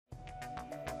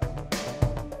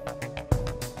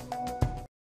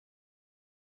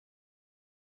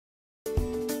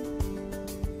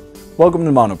Welcome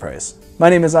to Monoprice. My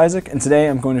name is Isaac, and today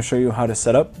I'm going to show you how to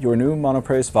set up your new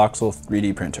Monoprice Voxel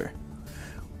 3D printer.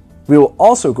 We will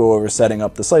also go over setting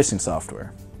up the slicing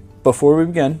software. Before we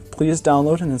begin, please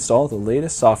download and install the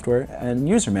latest software and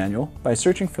user manual by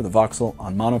searching for the Voxel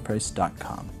on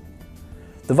Monoprice.com.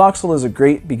 The Voxel is a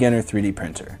great beginner 3D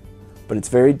printer, but it's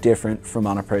very different from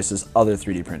Monoprice's other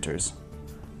 3D printers.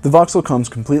 The Voxel comes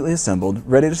completely assembled,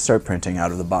 ready to start printing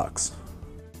out of the box.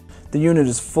 The unit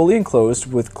is fully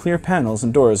enclosed with clear panels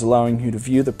and doors allowing you to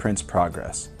view the print's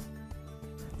progress.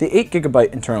 The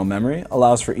 8GB internal memory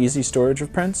allows for easy storage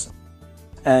of prints,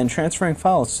 and transferring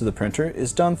files to the printer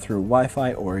is done through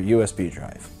Wi-Fi or USB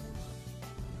drive.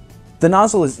 The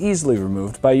nozzle is easily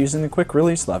removed by using the quick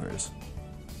release levers.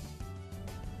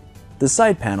 The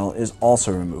side panel is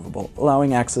also removable,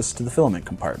 allowing access to the filament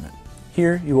compartment.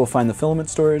 Here you will find the filament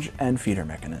storage and feeder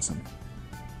mechanism.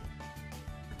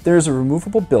 There is a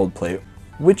removable build plate,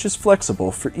 which is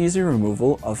flexible for easy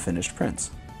removal of finished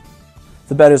prints.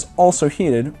 The bed is also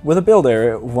heated with a build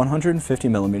area of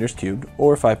 150mm cubed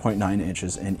or 5.9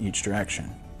 inches in each direction.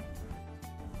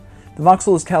 The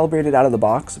Voxel is calibrated out of the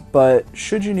box, but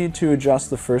should you need to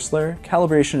adjust the first layer,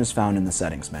 calibration is found in the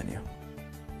settings menu.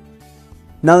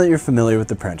 Now that you're familiar with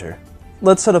the printer,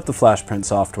 let's set up the flash print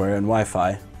software and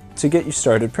Wi-Fi to get you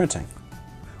started printing.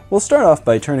 We'll start off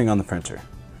by turning on the printer.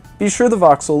 Be sure the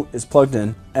Voxel is plugged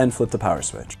in and flip the power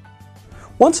switch.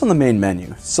 Once on the main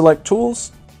menu, select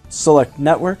Tools, select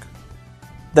Network,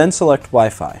 then select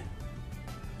Wi-Fi.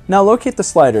 Now locate the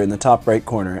slider in the top right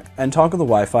corner and toggle the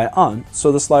Wi-Fi on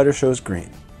so the slider shows green.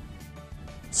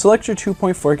 Select your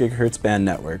 2.4 GHz band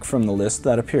network from the list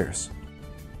that appears.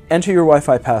 Enter your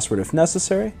Wi-Fi password if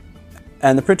necessary,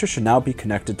 and the printer should now be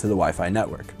connected to the Wi-Fi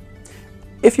network.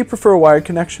 If you prefer a wired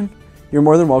connection, you're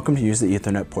more than welcome to use the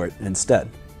Ethernet port instead.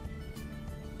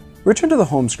 Return to the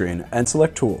home screen and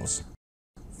select Tools.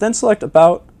 Then select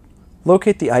About,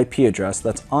 locate the IP address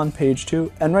that's on page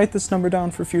 2, and write this number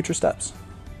down for future steps.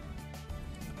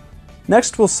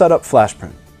 Next, we'll set up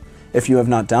FlashPrint. If you have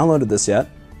not downloaded this yet,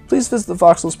 please visit the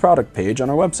Voxel's product page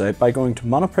on our website by going to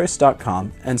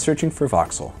monoprice.com and searching for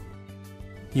Voxel.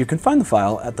 You can find the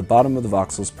file at the bottom of the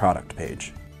Voxel's product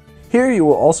page. Here you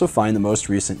will also find the most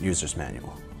recent user's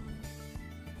manual.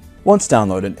 Once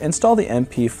downloaded, install the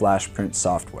MP Flash Print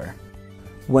software.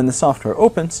 When the software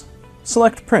opens,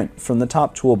 select Print from the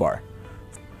top toolbar.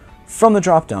 From the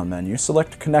drop-down menu,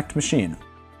 select Connect Machine.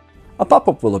 A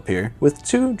pop-up will appear with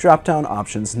two drop-down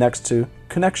options next to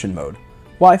Connection Mode,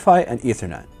 Wi-Fi and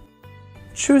Ethernet.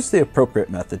 Choose the appropriate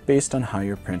method based on how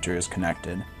your printer is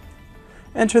connected.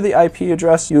 Enter the IP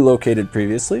address you located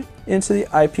previously into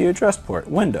the IP address port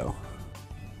window.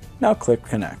 Now click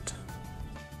Connect.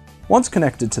 Once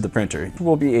connected to the printer, you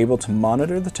will be able to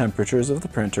monitor the temperatures of the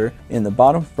printer in the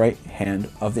bottom right hand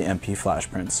of the MP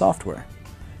Flash Print software.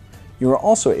 You are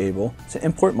also able to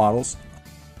import models,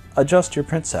 adjust your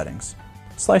print settings,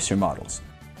 slice your models,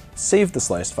 save the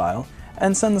sliced file,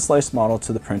 and send the sliced model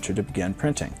to the printer to begin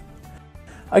printing.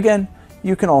 Again,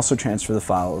 you can also transfer the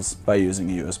files by using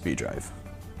a USB drive.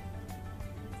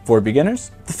 For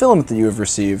beginners, the filament that you have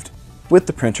received with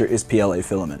the printer is PLA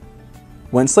filament.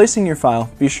 When slicing your file,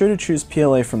 be sure to choose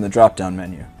PLA from the drop-down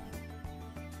menu.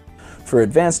 For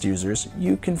advanced users,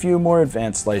 you can view more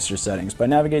advanced slicer settings by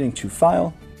navigating to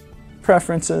File,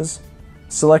 Preferences,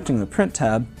 selecting the Print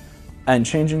tab, and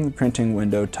changing the printing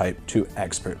window type to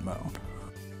Expert Mode.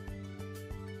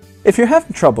 If you're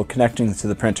having trouble connecting to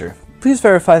the printer, please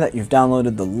verify that you've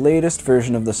downloaded the latest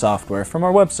version of the software from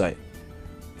our website.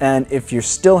 And if you're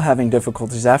still having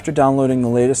difficulties after downloading the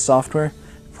latest software,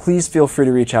 please feel free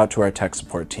to reach out to our tech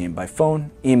support team by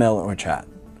phone, email, or chat.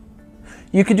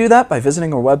 You can do that by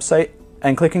visiting our website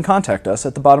and clicking Contact Us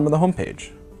at the bottom of the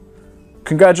homepage.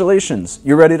 Congratulations,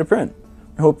 you're ready to print.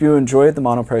 I hope you enjoyed the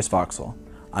Monoprice Voxel.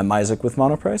 I'm Isaac with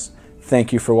Monoprice.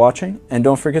 Thank you for watching, and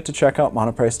don't forget to check out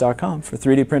monoprice.com for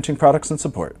 3D printing products and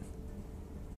support.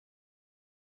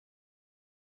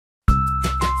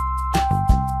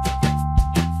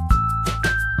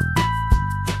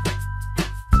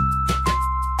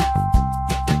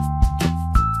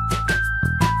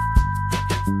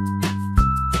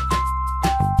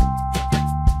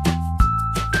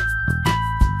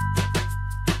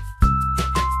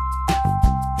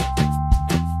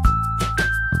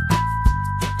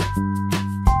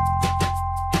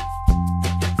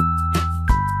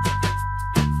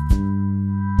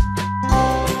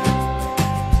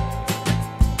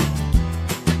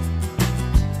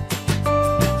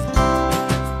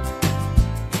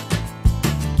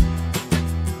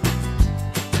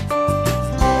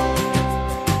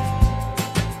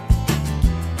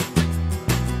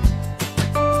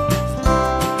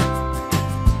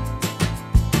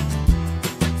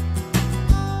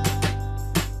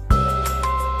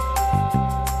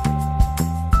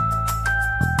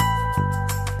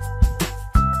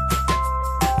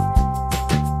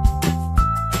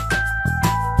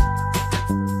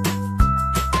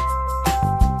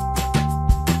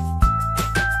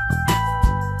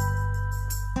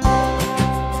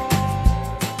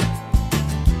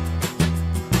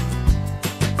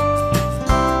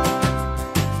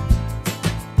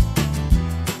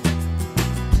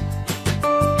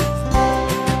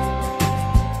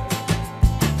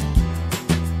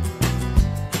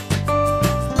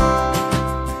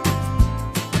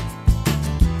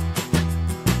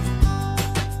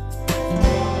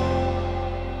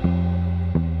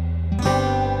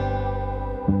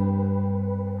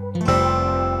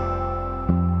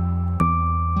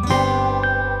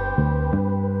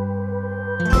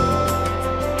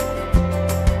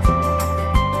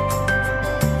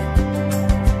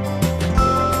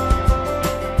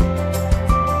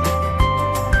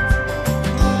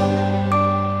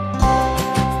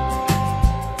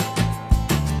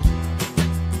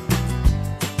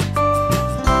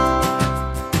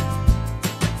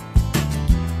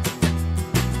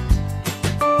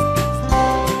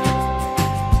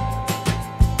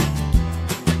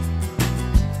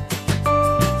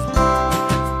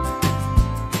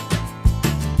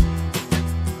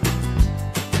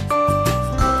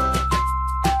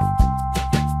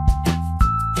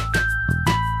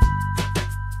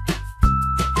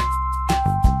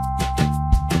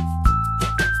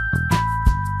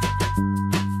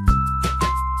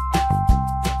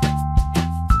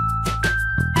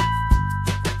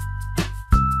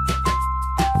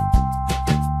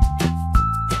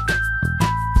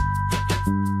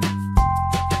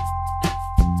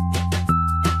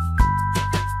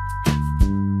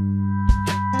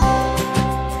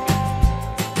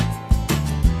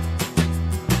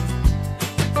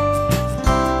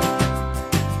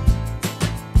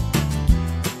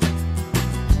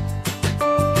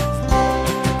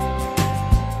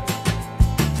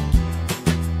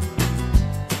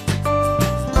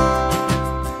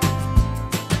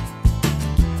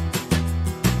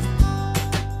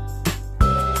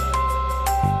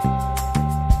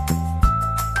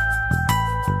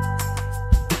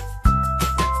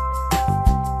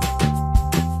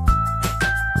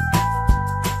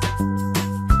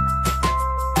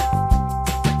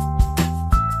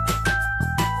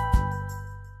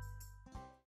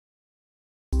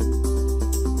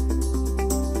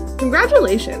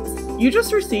 Congratulations! You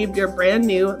just received your brand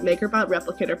new MakerBot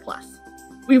Replicator Plus.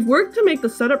 We've worked to make the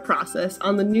setup process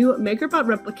on the new MakerBot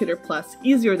Replicator Plus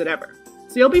easier than ever,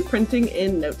 so you'll be printing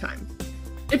in no time.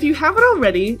 If you haven't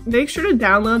already, make sure to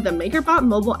download the MakerBot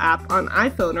mobile app on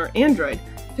iPhone or Android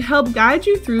to help guide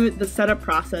you through the setup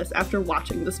process after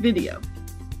watching this video.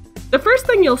 The first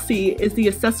thing you'll see is the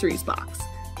accessories box.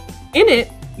 In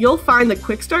it, you'll find the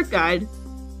quick start guide,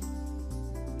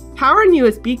 power and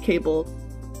USB cable,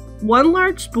 one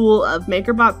large spool of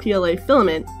MakerBot PLA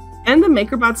filament, and the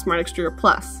MakerBot Smart Extruder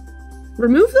Plus.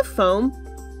 Remove the foam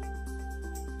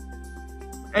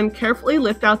and carefully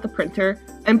lift out the printer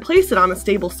and place it on a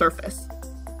stable surface.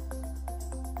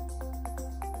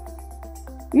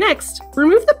 Next,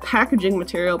 remove the packaging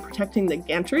material protecting the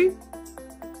gantry,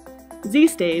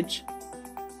 Z-stage,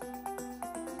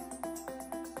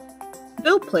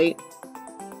 build plate,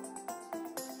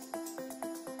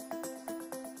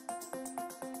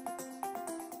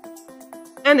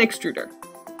 and extruder.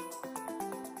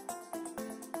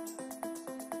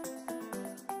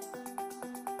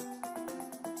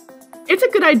 It's a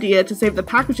good idea to save the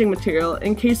packaging material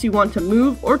in case you want to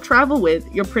move or travel with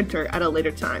your printer at a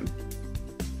later time.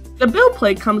 The build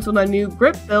plate comes with a new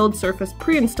grip build surface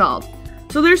pre-installed,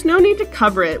 so there's no need to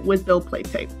cover it with build plate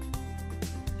tape.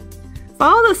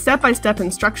 Follow the step-by-step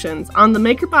instructions on the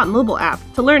MakerBot mobile app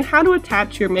to learn how to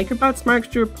attach your MakerBot Smart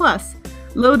Extruder Plus,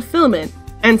 load filament,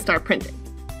 and start printing.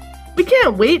 We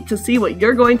can't wait to see what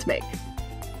you're going to make.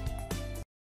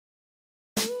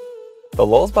 The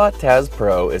LulzBot Taz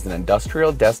Pro is an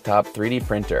industrial desktop 3D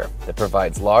printer that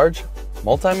provides large,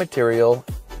 multi-material,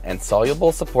 and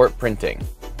soluble support printing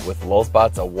with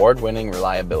LulzBot's award-winning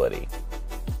reliability.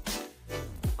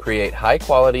 Create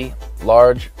high-quality,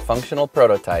 large, functional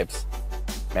prototypes,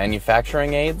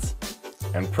 manufacturing aids,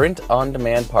 and print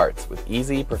on-demand parts with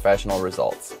easy professional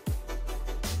results.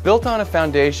 Built on a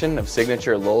foundation of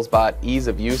signature LulzBot ease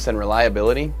of use and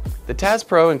reliability, the Taz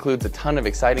Pro includes a ton of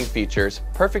exciting features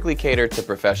perfectly catered to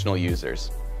professional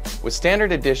users. With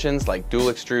standard additions like dual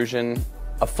extrusion,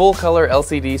 a full-color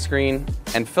LCD screen,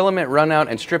 and filament runout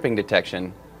and stripping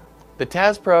detection, the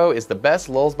Taz Pro is the best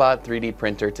LulzBot 3D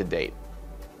printer to date.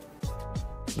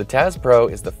 The Taz Pro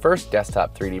is the first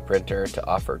desktop 3D printer to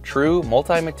offer true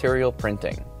multi-material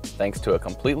printing, thanks to a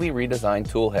completely redesigned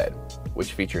toolhead,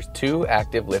 which features 2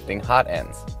 active lifting hot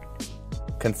ends.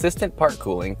 Consistent part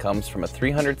cooling comes from a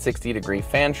 360-degree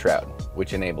fan shroud,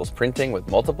 which enables printing with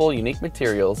multiple unique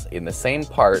materials in the same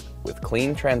part with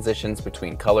clean transitions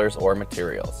between colors or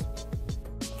materials.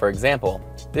 For example,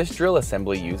 this drill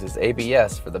assembly uses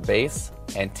ABS for the base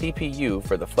and TPU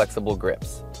for the flexible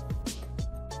grips.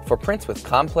 For prints with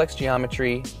complex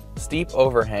geometry, steep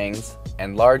overhangs,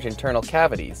 and large internal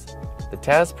cavities, the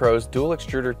Taz Pro's dual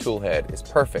extruder toolhead is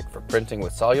perfect for printing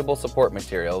with soluble support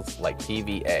materials like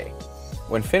PVA.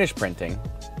 When finished printing,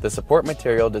 the support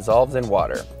material dissolves in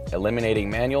water, eliminating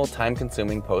manual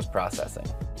time-consuming post-processing.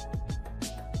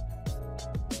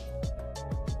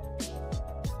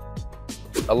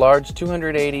 A large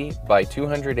 280 by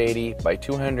 280 by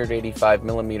 285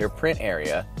 millimeter print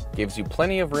area gives you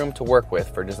plenty of room to work with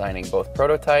for designing both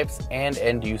prototypes and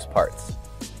end-use parts.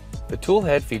 The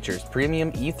toolhead features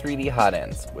premium E3D hot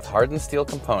ends with hardened steel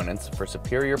components for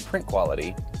superior print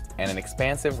quality and an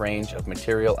expansive range of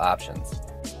material options.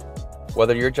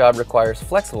 Whether your job requires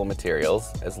flexible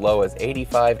materials as low as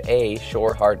 85A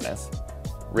shore hardness,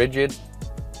 rigid,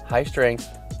 high strength,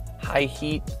 high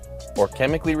heat, or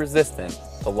chemically resistant,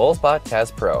 the LulzBot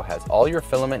Taz Pro has all your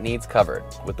filament needs covered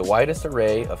with the widest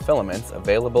array of filaments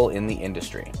available in the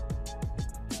industry.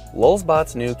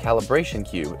 LulzBot's new calibration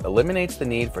cube eliminates the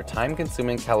need for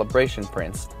time-consuming calibration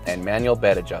prints and manual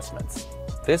bed adjustments.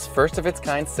 This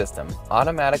first-of-its-kind system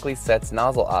automatically sets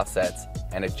nozzle offsets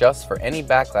and adjusts for any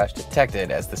backlash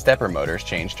detected as the stepper motors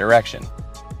change direction.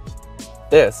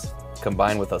 This,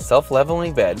 combined with a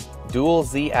self-leveling bed, dual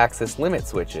Z-axis limit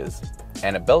switches,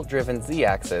 and a belt-driven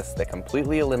Z-axis that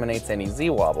completely eliminates any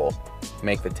Z-wobble,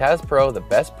 make the Taz Pro the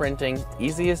best printing,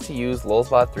 easiest to use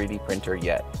LulzBot 3D printer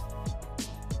yet.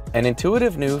 An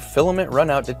intuitive new filament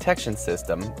runout detection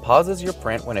system pauses your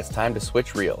print when it's time to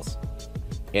switch reels.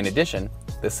 In addition,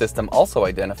 the system also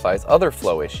identifies other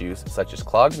flow issues such as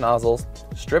clogged nozzles,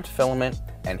 stripped filament,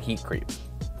 and heat creep.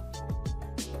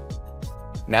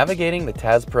 Navigating the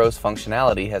Taz Pro's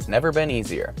functionality has never been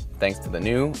easier, thanks to the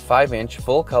new 5-inch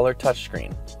full-color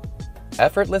touchscreen.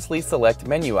 Effortlessly select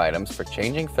menu items for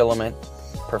changing filament,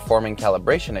 performing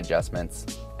calibration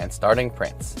adjustments, and starting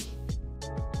prints.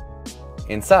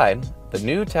 Inside, the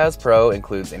new Taz Pro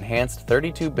includes enhanced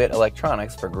 32-bit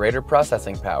electronics for greater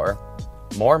processing power,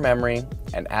 more memory,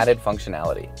 and added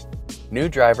functionality. New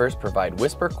drivers provide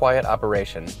whisper-quiet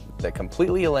operation that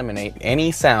completely eliminate any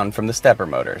sound from the stepper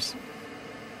motors.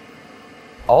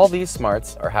 All these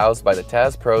smarts are housed by the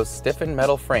Taz Pro's stiffened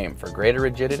metal frame for greater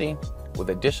rigidity, with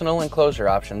additional enclosure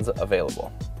options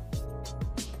available.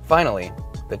 Finally,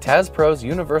 the Taz Pro's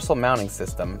universal mounting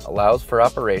system allows for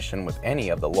operation with any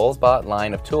of the LulzBot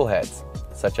line of toolheads,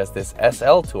 such as this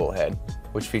SL toolhead,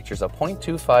 which features a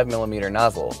 0.25mm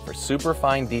nozzle for super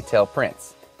fine detail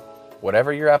prints.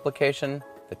 Whatever your application,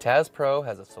 the Taz Pro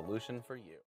has a solution for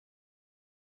you.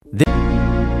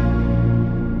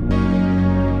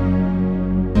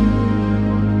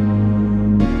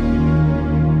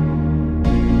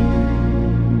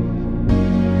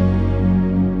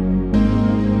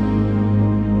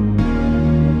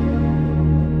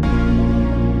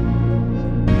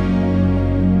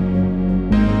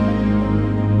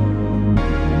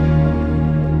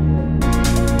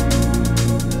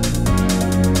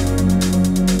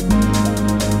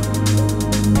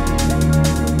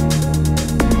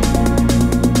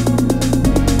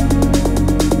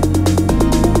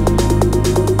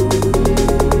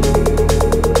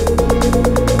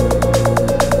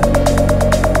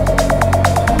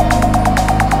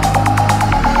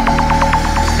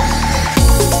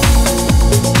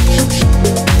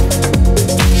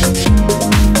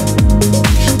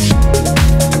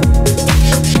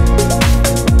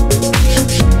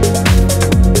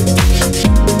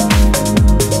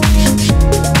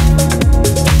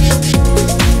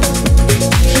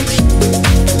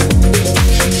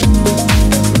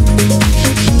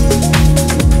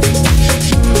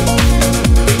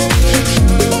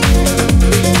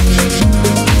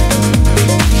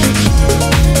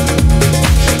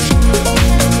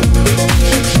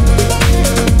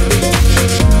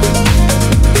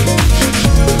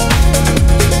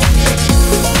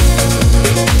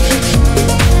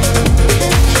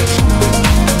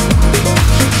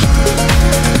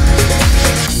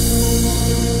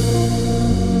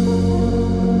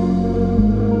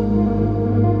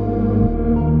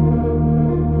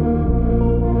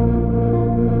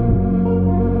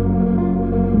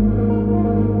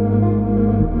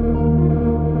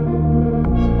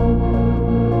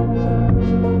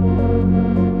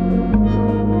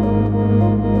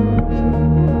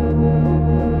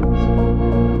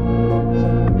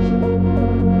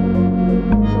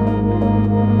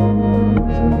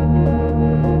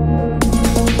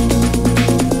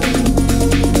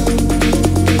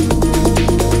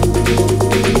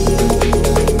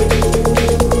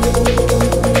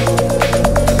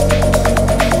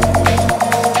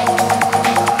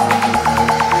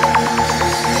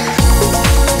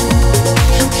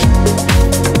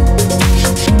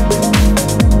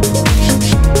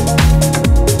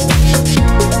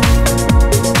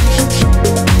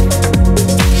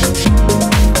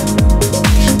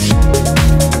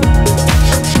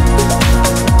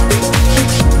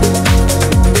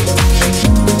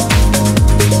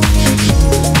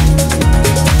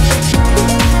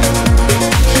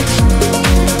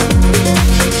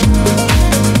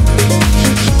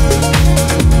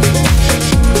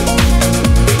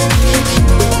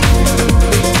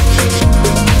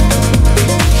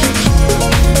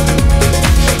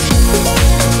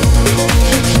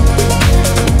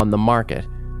 The market,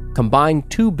 combine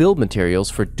two build materials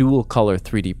for dual color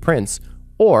 3D prints,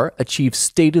 or achieve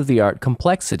state-of-the-art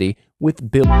complexity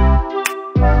with build.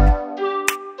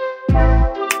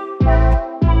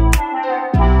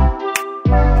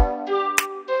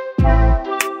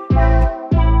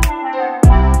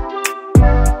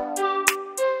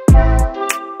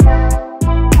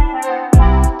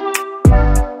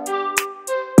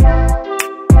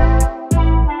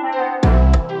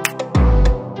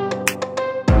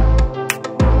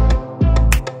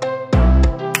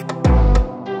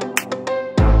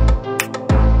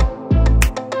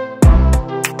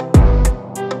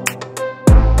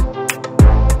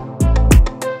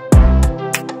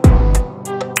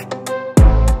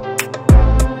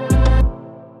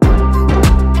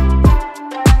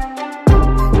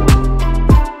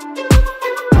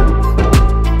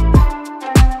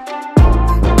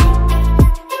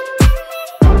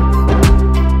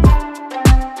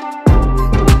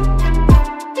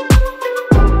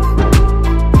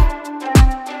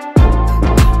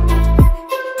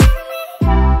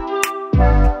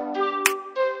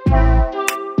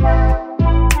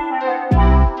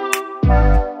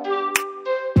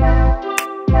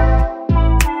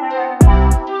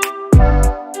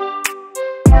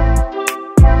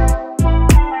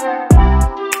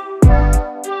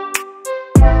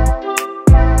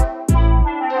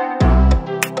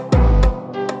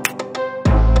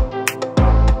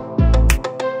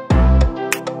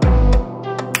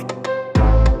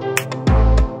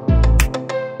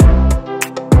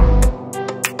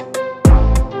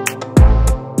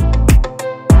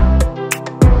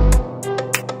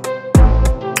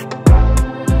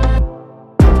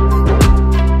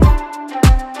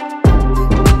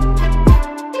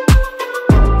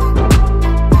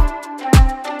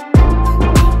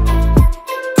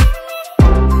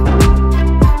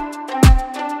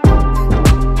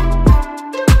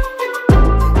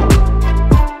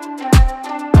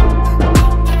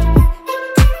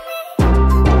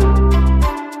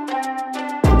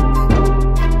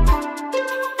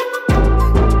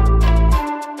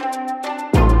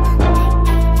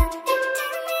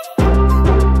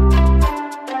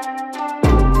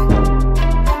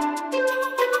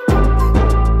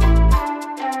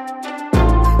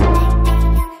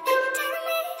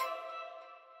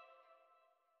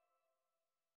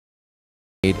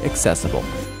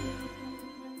 accessible.